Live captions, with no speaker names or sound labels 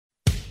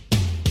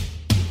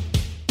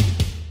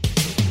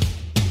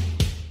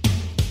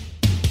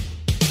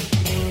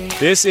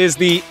This is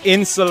the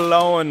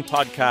Insuloan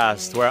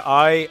podcast, where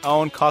I,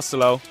 Owen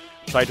Costello,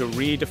 try to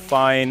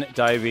redefine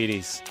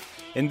diabetes.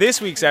 In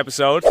this week's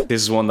episode,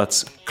 this is one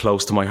that's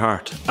close to my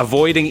heart.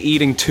 Avoiding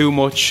eating too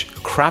much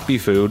crappy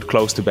food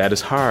close to bed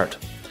is hard.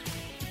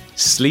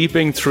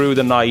 Sleeping through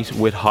the night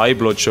with high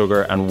blood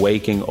sugar and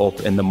waking up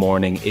in the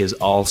morning is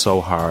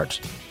also hard.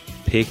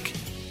 Pick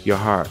your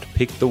heart.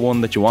 Pick the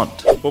one that you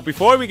want. But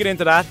before we get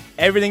into that,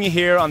 everything you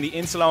hear on the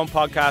Insuloan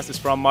podcast is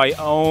from my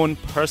own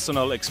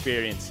personal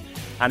experience.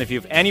 And if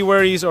you have any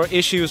worries or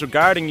issues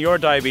regarding your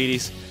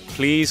diabetes,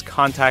 please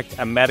contact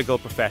a medical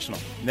professional.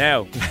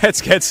 Now,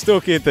 let's get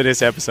stuck into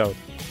this episode.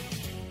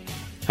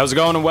 How's it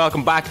going, and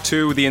welcome back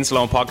to the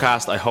Insuloan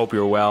podcast. I hope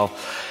you're well.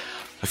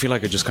 I feel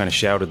like I just kind of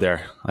shouted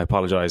there. I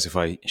apologize if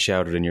I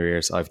shouted in your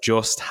ears.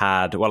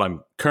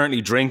 I'm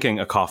currently drinking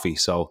a coffee,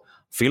 so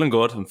feeling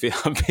good. I'm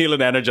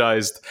feeling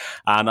energized,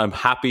 and I'm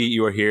happy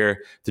you are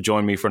here to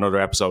join me for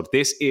another episode.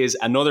 This is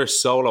another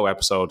solo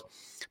episode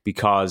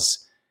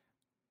because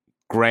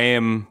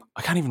Graham,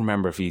 I can't even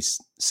remember if he's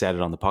said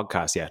it on the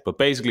podcast yet, but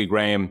basically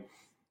Graham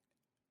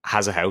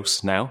has a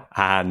house now,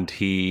 and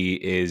he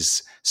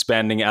is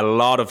spending a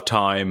lot of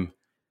time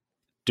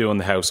doing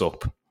the house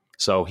up.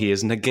 So he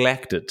has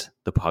neglected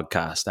the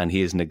podcast, and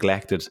he has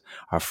neglected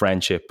our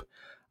friendship,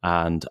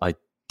 and I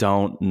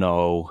don't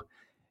know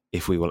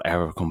if we will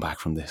ever come back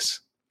from this,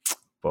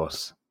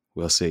 but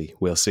we'll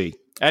see.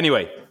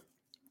 Anyway,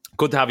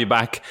 good to have you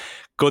back.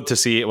 Good to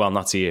see you. Well,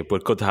 not see you,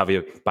 but good to have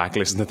you back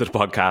listening to the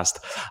podcast.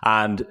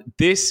 And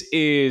this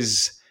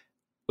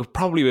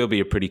probably will be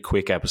a pretty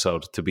quick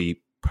episode, to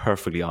be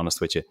perfectly honest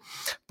with you.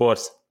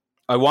 But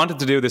I wanted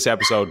to do this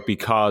episode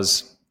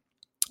because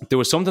there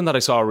was something that I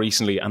saw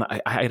recently, and I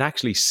had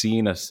actually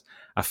seen it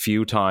a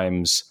few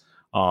times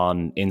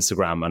on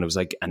Instagram, and it was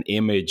like an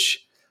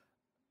image.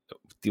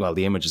 Well,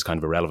 the image is kind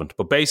of irrelevant,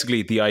 but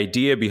basically the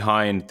idea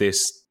behind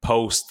this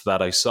post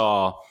that I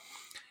saw,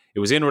 it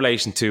was in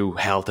relation to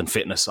health and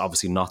fitness,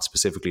 obviously not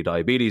specifically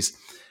diabetes,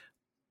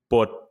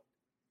 but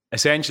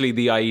essentially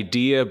the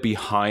idea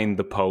behind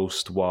the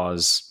post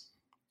was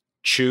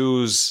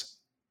choose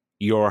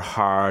your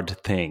hard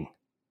thing.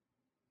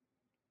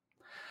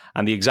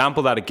 And the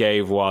example that it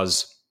gave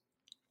was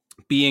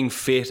being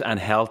fit and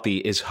healthy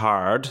is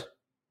hard,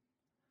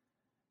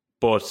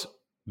 but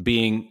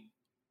being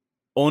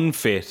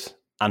unfit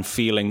and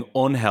feeling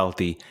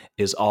unhealthy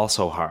is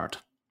also hard.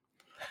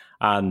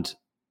 And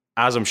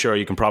as I'm sure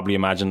you can probably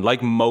imagine,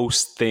 like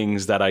most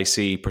things that I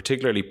see,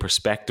 particularly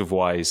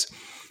perspective-wise,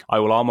 I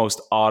will almost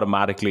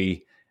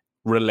automatically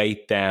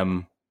relate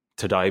them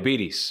to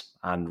diabetes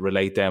and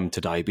relate them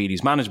to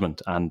diabetes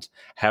management and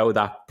how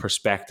that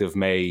perspective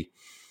may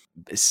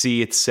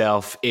see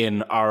itself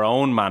in our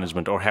own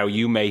management, or how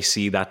you may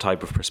see that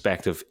type of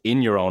perspective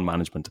in your own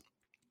management.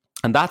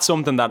 And that's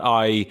something that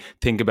I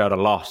think about a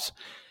lot.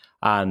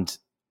 And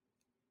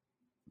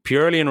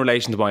purely in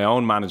relation to my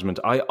own management,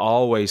 I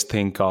always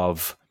think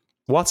of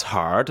what's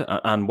hard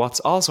and what's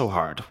also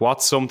hard.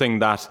 What's something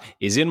that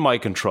is in my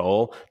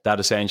control that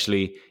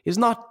essentially is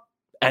not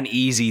an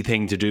easy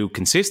thing to do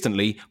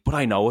consistently, but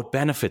I know it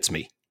benefits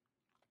me.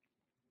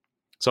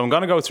 So I'm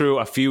going to go through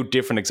a few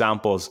different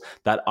examples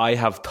that I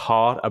have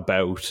thought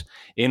about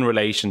in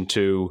relation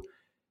to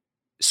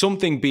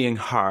something being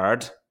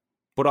hard,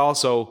 but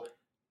also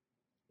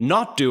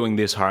not doing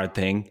this hard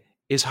thing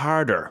is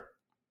harder.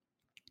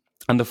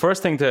 And the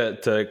first thing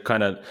to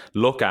kind of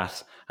look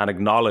at and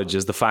acknowledge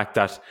is the fact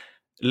that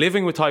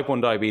living with type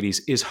 1 diabetes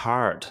is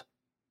hard.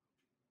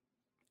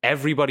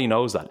 Everybody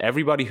knows that.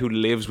 Everybody who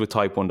lives with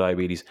type 1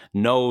 diabetes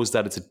knows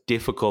that it's a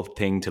difficult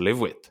thing to live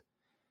with.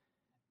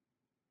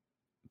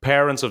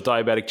 Parents of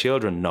diabetic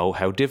children know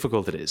how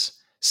difficult it is.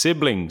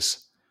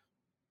 Siblings,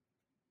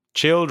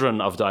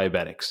 children of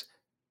diabetics,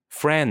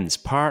 friends,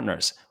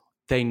 partners,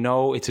 they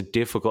know it's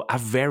a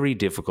very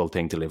difficult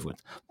thing to live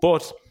with.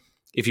 But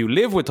if you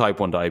live with type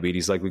 1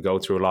 diabetes, like we go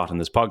through a lot in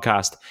this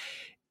podcast,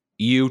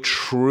 you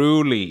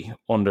truly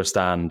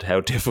understand how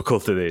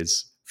difficult it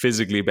is,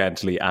 physically,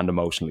 mentally, and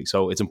emotionally.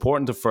 So it's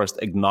important to first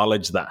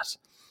acknowledge that.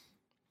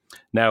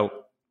 Now,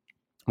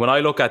 when I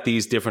look at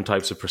these different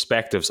types of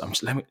perspectives,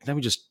 let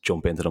me just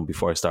jump into them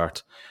before I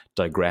start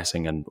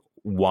digressing and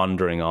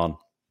wandering on.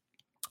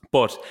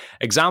 But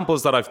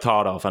examples that I've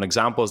thought of and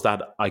examples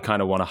that I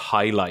kind of want to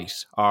highlight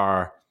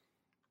are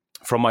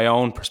from my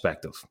own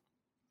perspective.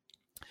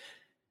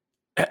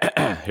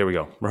 Here we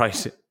go.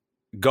 Right.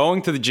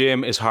 Going to the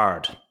gym is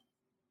hard,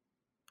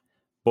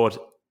 but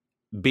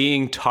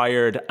being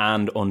tired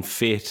and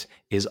unfit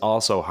is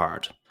also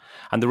hard.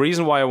 And the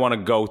reason why I want to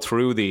go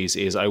through these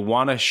is I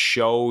want to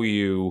show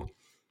you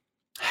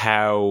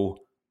how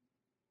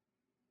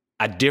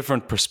a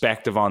different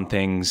perspective on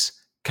things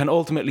can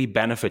ultimately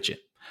benefit you.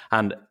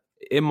 And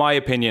in my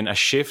opinion, a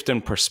shift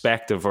in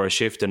perspective or a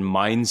shift in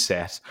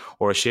mindset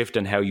or a shift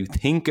in how you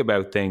think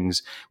about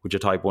things with your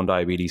type 1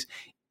 diabetes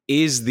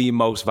is the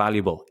most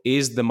valuable,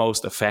 is the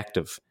most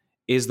effective,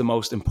 is the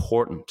most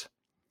important.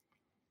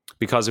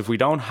 Because if we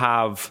don't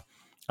have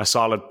a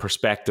solid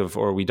perspective,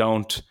 or we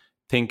don't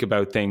think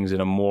about things in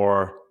a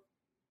more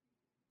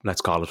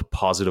let's call it,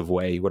 positive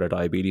way with our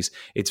diabetes,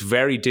 it's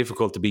very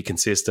difficult to be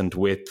consistent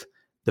with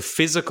the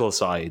physical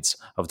sides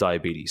of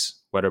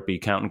diabetes, whether it be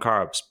counting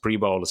carbs,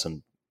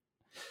 pre-bolusing,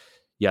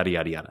 yada,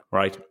 yada, yada,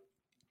 right?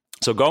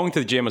 So going to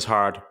the gym is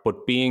hard,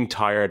 but being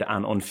tired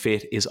and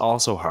unfit is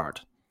also hard.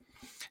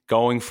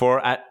 Going for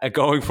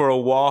a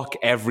walk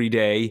every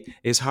day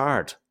is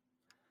hard.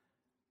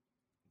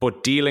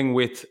 But dealing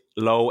with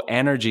low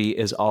energy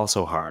is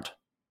also hard.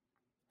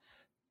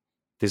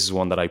 This is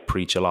one that I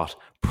preach a lot.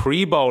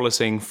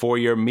 Pre-bolusing for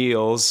your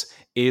meals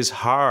is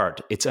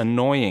hard. It's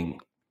annoying.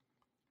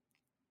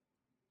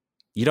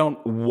 You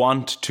don't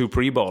want to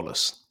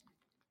pre-bolus.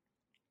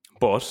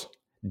 But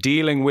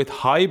dealing with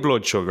high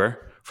blood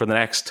sugar for the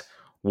next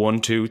 1,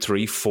 2,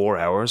 3, 4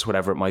 hours,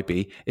 whatever it might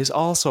be, is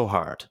also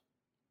hard.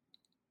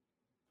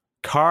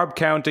 Carb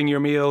counting your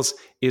meals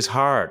is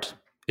hard.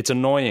 It's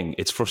annoying.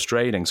 It's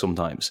frustrating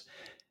sometimes.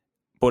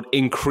 But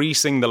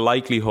increasing the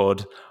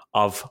likelihood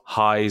of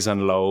highs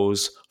and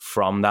lows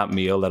from that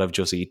meal that I've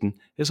just eaten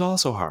is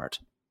also hard.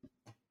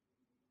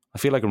 I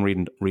feel like I'm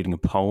reading a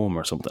poem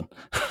or something.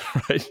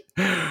 Right?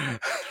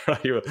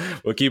 Right?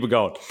 We'll keep it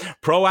going.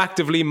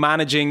 Proactively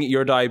managing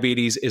your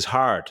diabetes is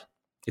hard.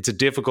 It's a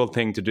difficult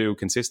thing to do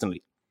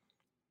consistently.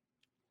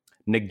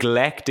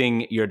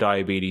 Neglecting your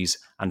diabetes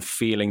and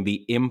feeling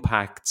the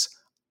impacts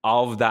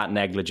of that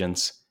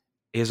negligence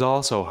is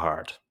also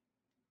hard.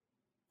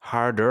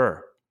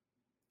 Harder.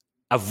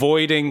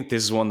 Avoiding,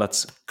 this is one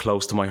that's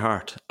close to my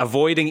heart.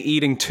 Avoiding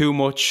eating too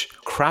much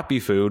crappy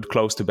food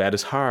close to bed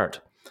is hard.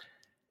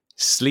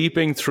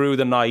 Sleeping through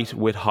the night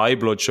with high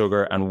blood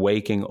sugar and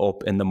waking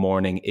up in the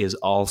morning is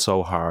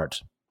also hard.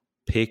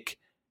 Pick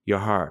your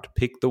heart.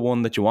 Pick the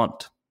one that you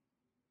want.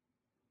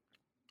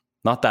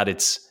 Not that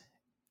it's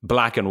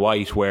black and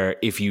white where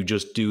if you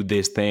just do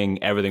this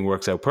thing, everything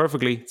works out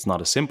perfectly. It's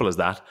not as simple as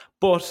that.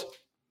 But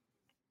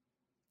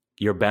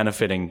you're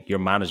benefiting your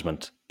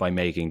management by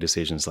making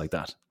decisions like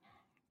that.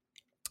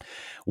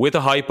 With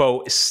a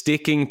hypo,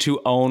 sticking to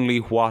only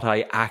what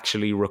I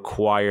actually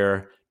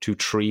require to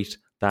treat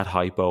that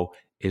hypo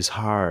is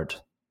hard.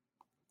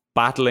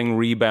 Battling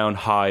rebound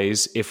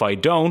highs, if I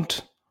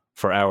don't,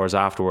 for hours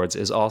afterwards,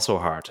 is also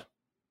hard.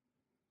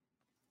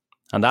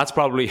 And that's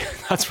probably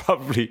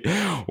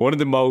one of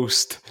the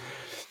most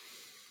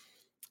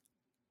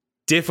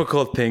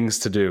difficult things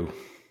to do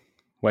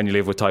when you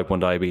live with type 1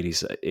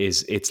 diabetes.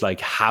 It's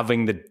like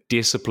having the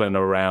discipline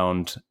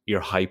around your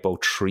hypo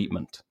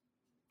treatment.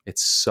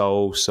 It's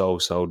so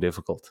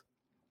difficult.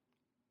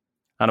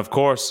 And of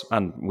course,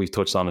 and we've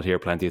touched on it here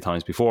plenty of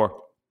times before,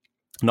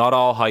 not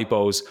all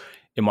hypos,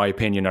 in my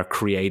opinion, are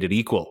created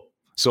equal.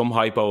 Some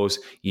hypos,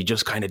 you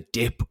just kind of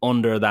dip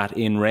under that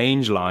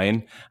in-range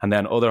line, and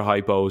then other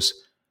hypos,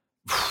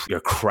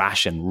 you're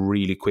crashing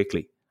really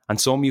quickly. And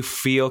some you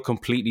feel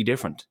completely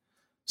different.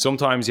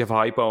 Sometimes you have a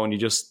hypo and you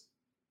just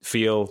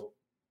feel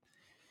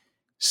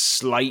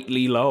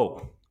slightly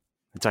low.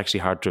 It's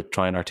actually hard to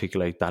try and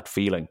articulate that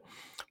feeling.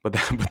 But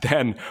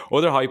then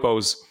other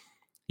hypos,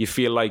 you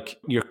feel like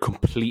you're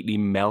completely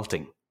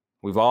melting.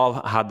 We've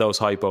all had those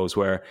hypos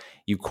where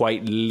you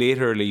quite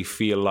literally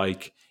feel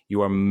like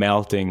you are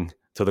melting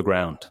to the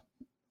ground.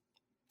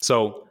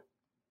 So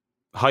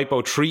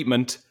hypo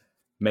treatment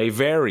may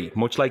vary,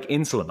 much like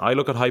insulin. I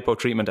look at hypo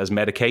treatment as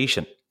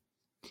medication.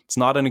 It's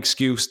not an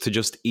excuse to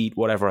just eat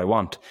whatever I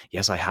want.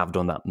 Yes, I have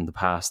done that in the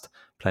past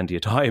plenty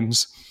of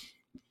times.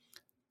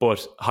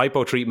 But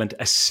hypo treatment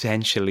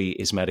essentially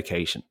is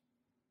medication.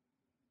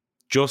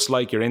 Just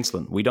like your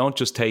insulin. We don't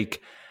just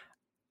take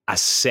a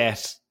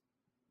set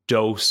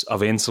dose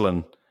of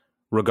insulin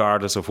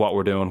regardless of what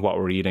we're doing, what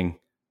we're eating,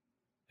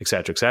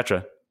 etc.,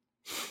 etc.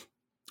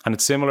 And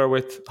it's similar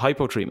with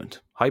hypo treatment.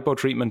 Hypo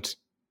treatment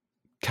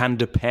can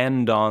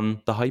depend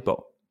on the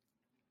hypo.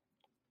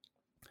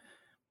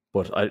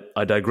 But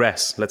I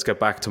digress. Let's get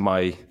back to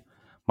my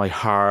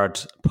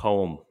hard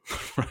poem,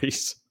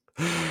 right?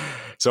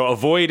 So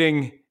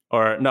avoiding,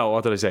 or no,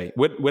 what did I say?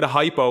 With a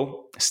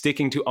hypo,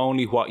 sticking to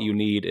only what you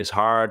need is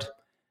hard.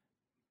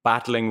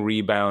 Battling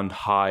rebound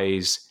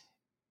highs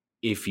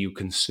if you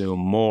consume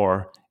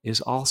more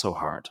is also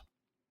hard.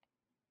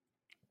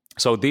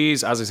 So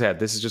these, as I said,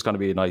 this is just going to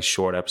be a nice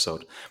short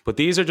episode. But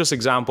these are just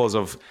examples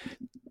of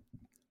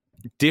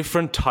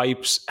different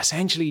types,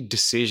 essentially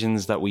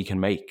decisions that we can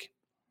make.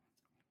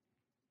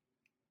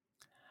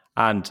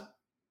 And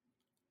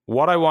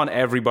what I want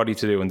everybody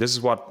to do, and this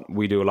is what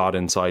we do a lot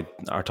inside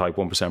our Type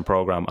 1%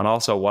 program, and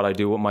also what I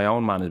do with my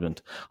own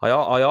management, I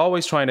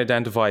always try and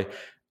identify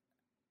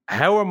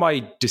how are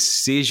my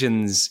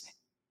decisions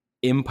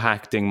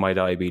impacting my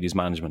diabetes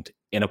management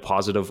in a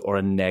positive or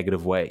a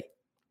negative way.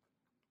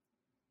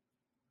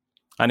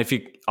 And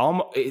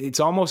it's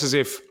almost as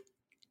if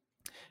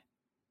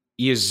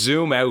you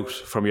zoom out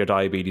from your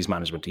diabetes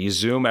management, you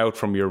zoom out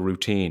from your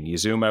routine, you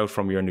zoom out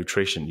from your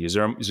nutrition, you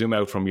zoom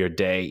out from your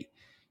day,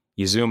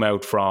 you zoom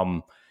out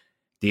from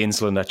the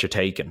insulin that you're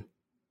taking.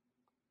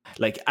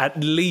 Like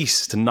at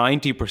least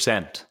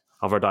 90%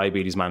 of our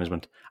diabetes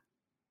management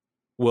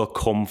will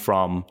come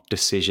from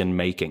decision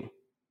making,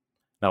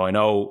 Now, I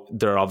know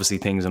there are obviously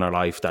things in our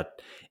life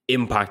that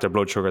impact our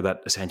blood sugar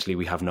that essentially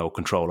we have no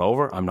control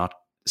over. I'm not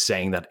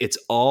saying that it's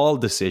all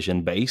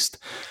decision based,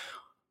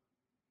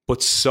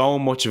 but so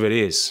much of it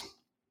is.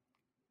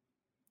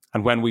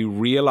 And when we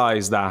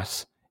realize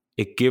that,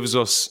 it gives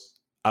us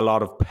a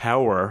lot of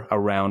power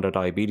around our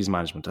diabetes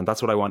management. And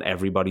that's what I want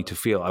everybody to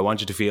feel. I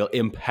want you to feel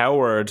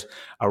empowered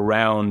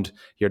around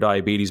your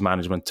diabetes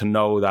management, to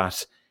know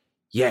that,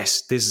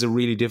 yes, this is a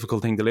really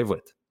difficult thing to live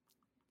with.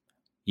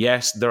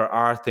 Yes, there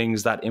are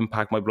things that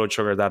impact my blood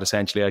sugar that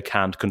essentially I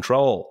can't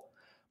control.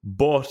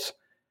 But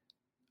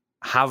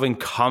having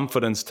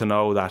confidence to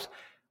know that,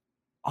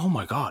 oh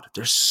my God,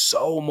 there's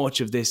so much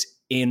of this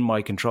in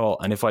my control.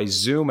 And if I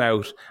zoom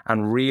out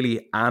and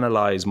really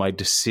analyze my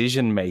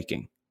decision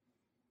making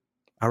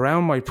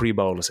around my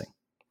pre-bolusing,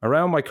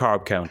 around my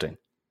carb counting,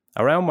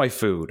 around my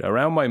food,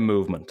 around my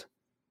movement,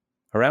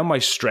 around my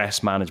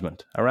stress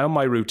management, around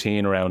my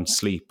routine, around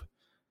sleep,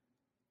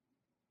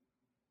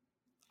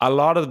 a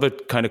lot of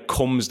it kind of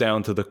comes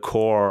down to the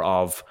core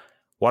of,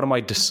 what am I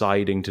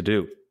deciding to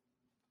do?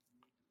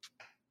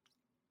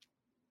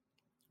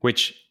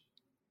 Which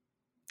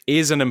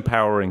is an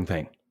empowering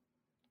thing,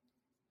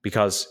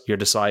 because you're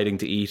deciding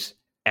to eat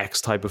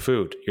X type of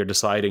food. You're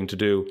deciding to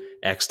do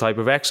X type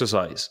of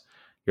exercise.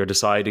 You're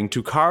deciding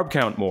to carb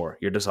count more.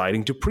 You're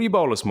deciding to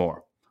pre-bolus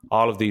more.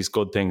 All of these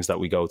good things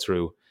that we go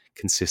through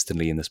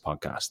consistently in this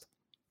podcast.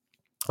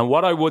 And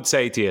what I would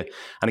say to you,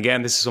 and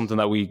again, this is something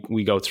that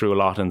we go through a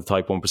lot in the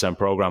Type 1%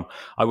 program,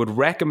 I would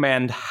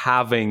recommend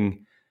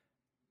having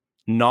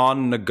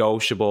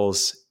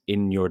non-negotiables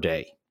in your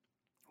day.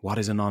 What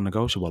is a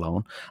non-negotiable,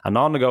 Owen? A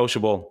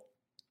non-negotiable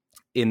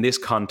in this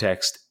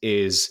context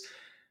is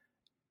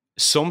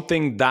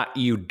something that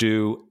you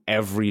do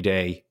every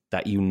day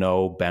that you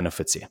know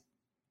benefits you,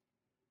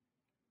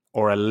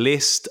 or a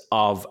list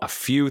of a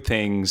few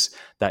things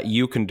that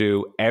you can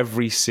do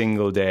every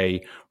single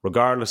day,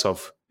 regardless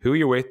of who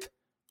you're with,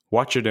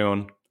 what you're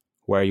doing,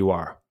 where you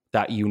are,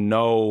 that you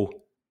know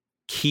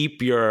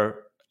keep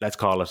your, let's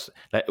call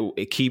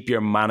it, keep your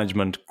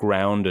management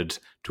grounded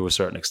to a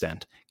certain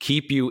extent,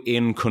 keep you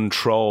in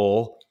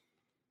control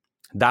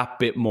that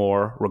bit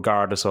more,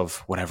 regardless of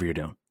whatever you're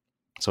doing.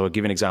 So I'll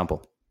give you an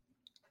example.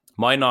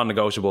 My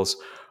non-negotiables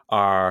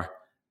are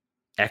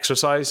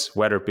exercise,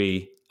 whether it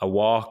be a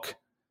walk,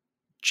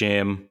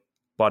 gym,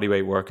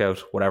 bodyweight workout,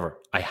 whatever.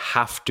 I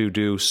have to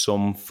do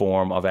some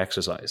form of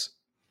exercise.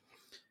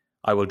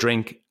 I will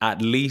drink at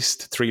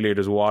least 3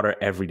 liters of water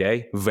every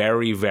day.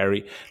 Very,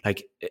 very,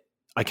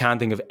 I can't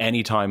think of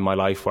any time in my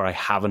life where I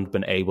haven't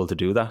been able to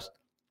do that.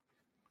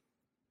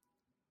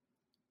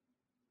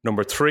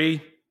 Number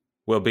 3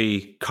 will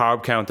be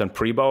carb count and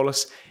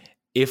pre-bolus.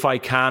 If I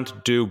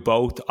can't do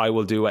both, I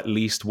will do at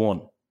least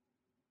one.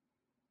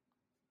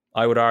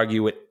 I would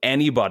argue with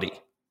anybody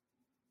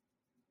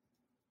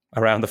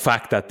around the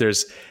fact that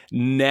there's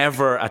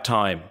never a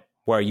time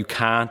where you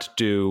can't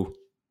do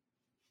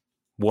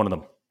one of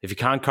them. If you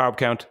can't carb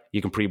count,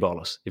 you can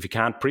pre-bolus. If you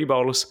can't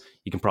pre-bolus,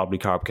 you can probably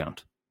carb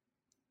count.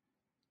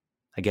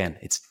 Again,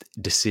 it's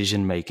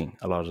decision making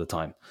a lot of the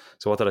time.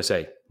 So what did I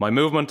say? My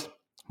movement,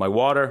 my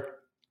water,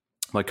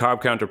 my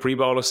carb count or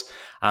pre-bolus,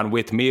 and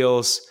with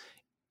meals,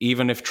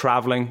 even if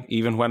traveling,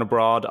 even when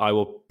abroad, I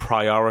will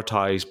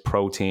prioritize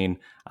protein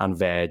and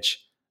veg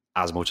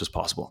as much as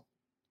possible.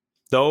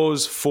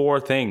 Those 4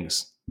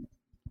 things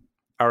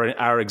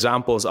are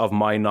examples of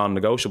my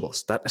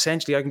non-negotiables that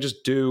essentially I can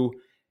just do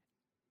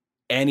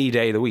any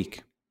day of the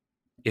week.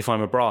 If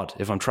I'm abroad,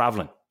 if I'm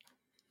traveling,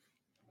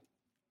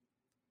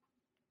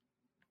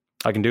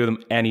 I can do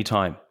them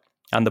anytime.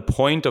 And the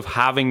point of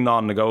having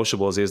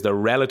non-negotiables is they're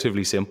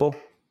relatively simple.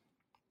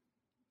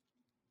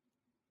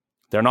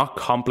 They're not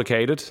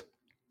complicated.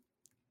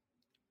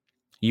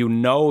 You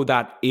know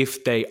that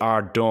if they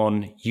are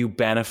done, you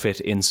benefit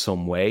in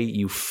some way.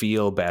 You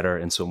feel better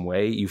in some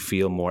way. You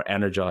feel more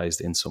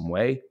energized in some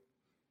way.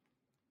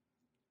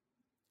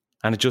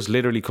 And it just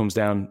literally comes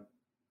down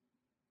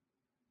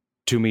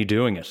to me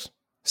doing it.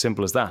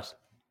 Simple as that.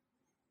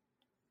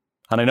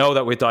 And I know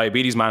that with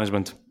diabetes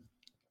management,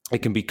 it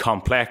can be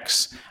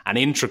complex and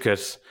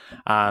intricate,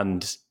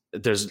 and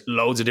there's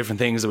loads of different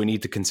things that we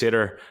need to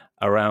consider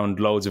around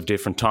loads of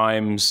different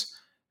times,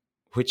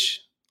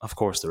 which of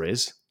course there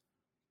is.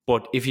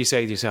 But if you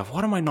say to yourself,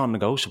 what are my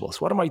non-negotiables?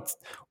 What are my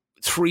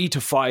 3 to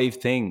 5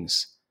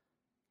 things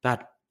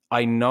that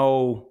I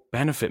know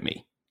benefit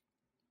me,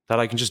 that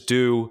I can just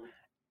do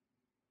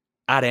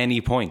at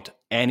any point,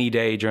 any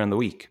day during the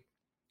week?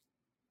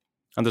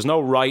 And there's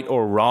no right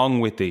or wrong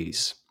with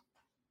these.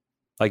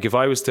 Like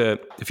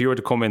if you were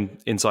to come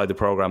inside the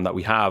program that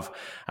we have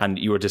and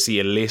you were to see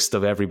a list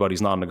of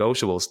everybody's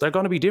non-negotiables, they're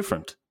going to be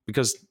different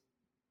because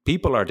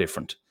people are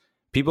different.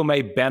 People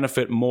may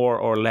benefit more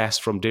or less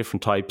from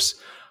different types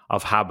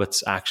of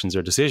habits, actions,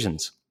 or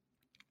decisions.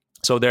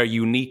 So they're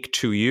unique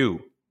to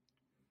you.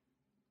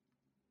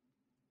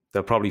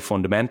 They'll probably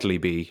fundamentally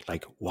be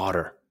like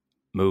water,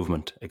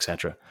 movement,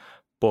 etc.,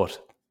 but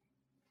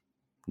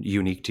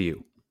unique to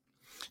you.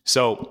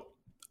 So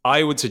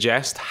I would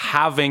suggest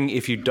having,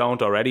 if you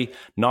don't already,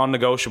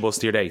 non-negotiables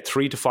to your day.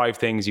 3 to 5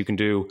 things you can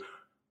do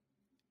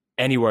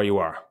anywhere you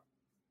are.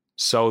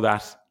 So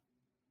that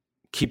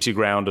keeps you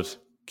grounded,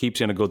 keeps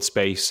you in a good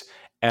space,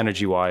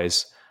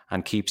 energy-wise,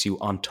 and keeps you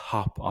on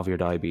top of your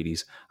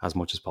diabetes as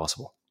much as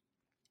possible.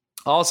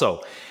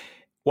 Also,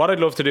 what I'd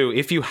love to do,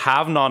 if you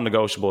have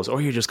non-negotiables,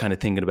 or you're just kind of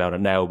thinking about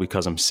it now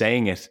because I'm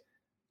saying it,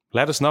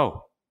 let us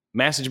know.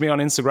 Message me on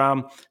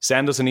Instagram,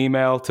 send us an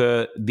email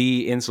to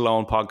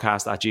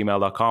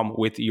theinsulalonepodcast@gmail.com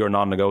with your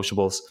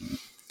non-negotiables,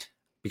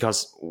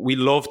 because we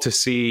love to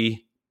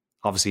see,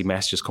 obviously,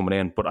 messages coming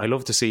in, but I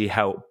love to see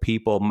how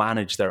people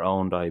manage their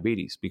own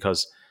diabetes,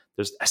 because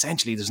there's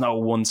no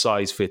one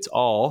size fits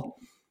all.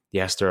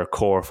 Yes, there are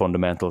core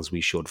fundamentals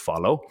we should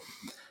follow,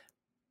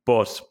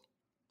 but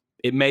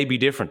it may be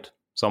different.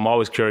 So I'm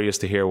always curious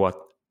to hear what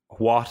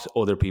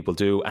other people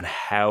do and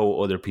how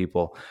other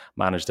people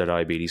manage their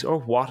diabetes, or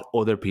what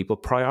other people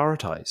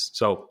prioritize.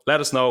 So let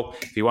us know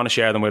if you want to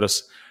share them with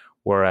us.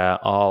 We're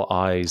all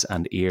eyes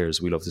and ears.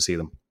 We love to see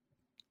them.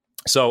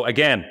 So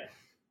again,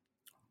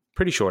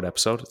 pretty short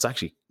episode. It's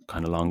actually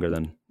kind of longer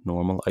than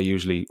normal. I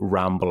usually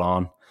ramble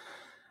on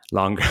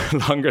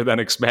longer than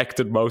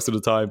expected most of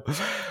the time.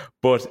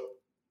 But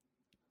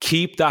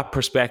keep that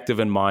perspective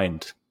in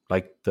mind,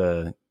 like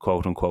the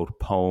quote unquote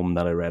poem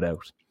that I read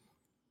out.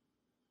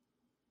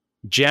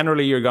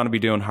 Generally, you're going to be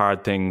doing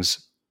hard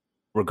things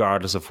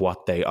regardless of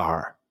what they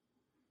are.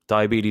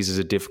 Diabetes is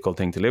a difficult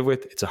thing to live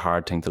with. It's a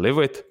hard thing to live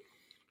with.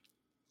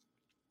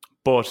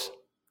 But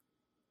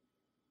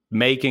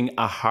making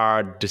a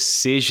hard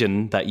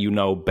decision that you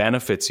know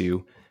benefits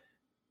you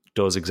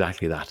does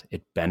exactly that.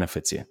 It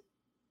benefits you.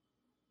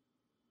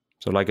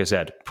 So like I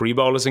said,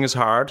 pre-bolusing is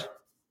hard,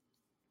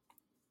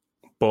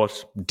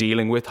 but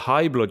dealing with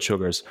high blood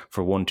sugars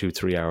for 1, 2,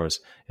 3 hours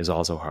is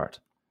also hard.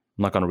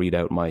 I'm not going to read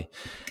out my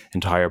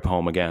entire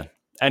poem again.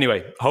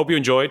 Anyway, hope you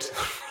enjoyed.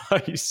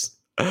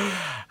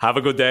 Have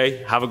a good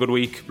day. Have a good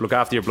week. Look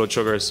after your blood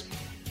sugars.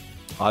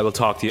 I will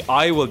talk to you.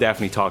 I will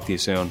definitely talk to you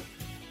soon.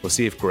 We'll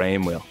see if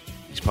Graham will.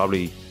 He's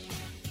probably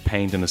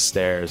painting the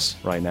stairs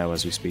right now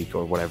as we speak,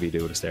 or whatever you do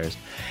with the stairs.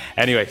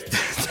 Anyway,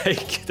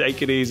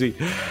 take it easy.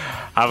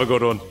 Have a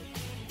good one.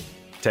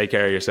 Take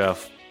care of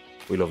yourself.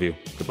 We love you.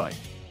 Goodbye.